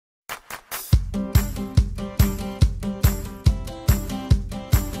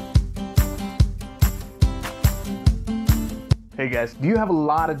Hey guys, do you have a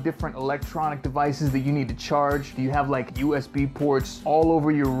lot of different electronic devices that you need to charge? Do you have like USB ports all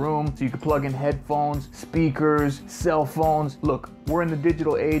over your room so you can plug in headphones, speakers, cell phones? Look, we're in the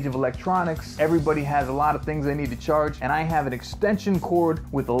digital age of electronics. Everybody has a lot of things they need to charge, and I have an extension cord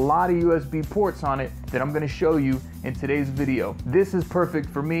with a lot of USB ports on it that I'm gonna show you in today's video. This is perfect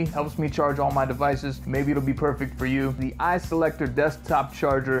for me, helps me charge all my devices. Maybe it'll be perfect for you. The ISelector desktop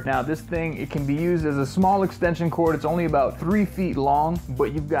charger. Now this thing, it can be used as a small extension cord. It's only about 3 feet long,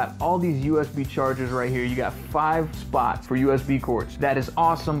 but you've got all these USB chargers right here. You got 5 spots for USB cords. That is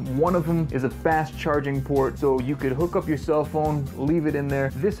awesome. One of them is a fast charging port, so you could hook up your cell phone, leave it in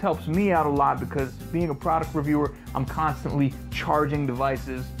there. This helps me out a lot because being a product reviewer, I'm constantly charging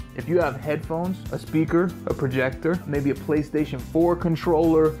devices. If you have headphones, a speaker, a projector, maybe a PlayStation 4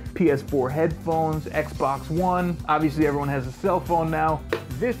 controller, PS4 headphones, Xbox One, obviously everyone has a cell phone now,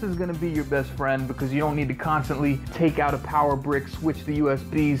 this is gonna be your best friend because you don't need to constantly take out a power brick, switch the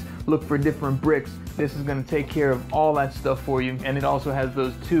USBs, look for different bricks. This is gonna take care of all that stuff for you, and it also has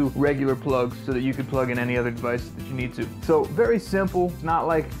those 2 regular plugs so that you can plug in any other device that you need to. So very simple, it's not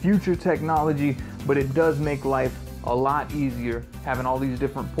like future technology, but it does make life a lot easier having all these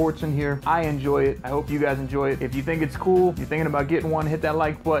different ports in here. I enjoy it. I hope you guys enjoy it. If you think it's cool, you're thinking about getting one, hit that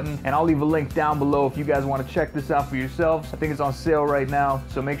like button, and I'll leave a link down below if you guys want to check this out for yourselves. I think it's on sale right now,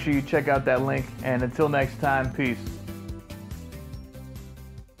 so make sure you check out that link, and until next time, peace.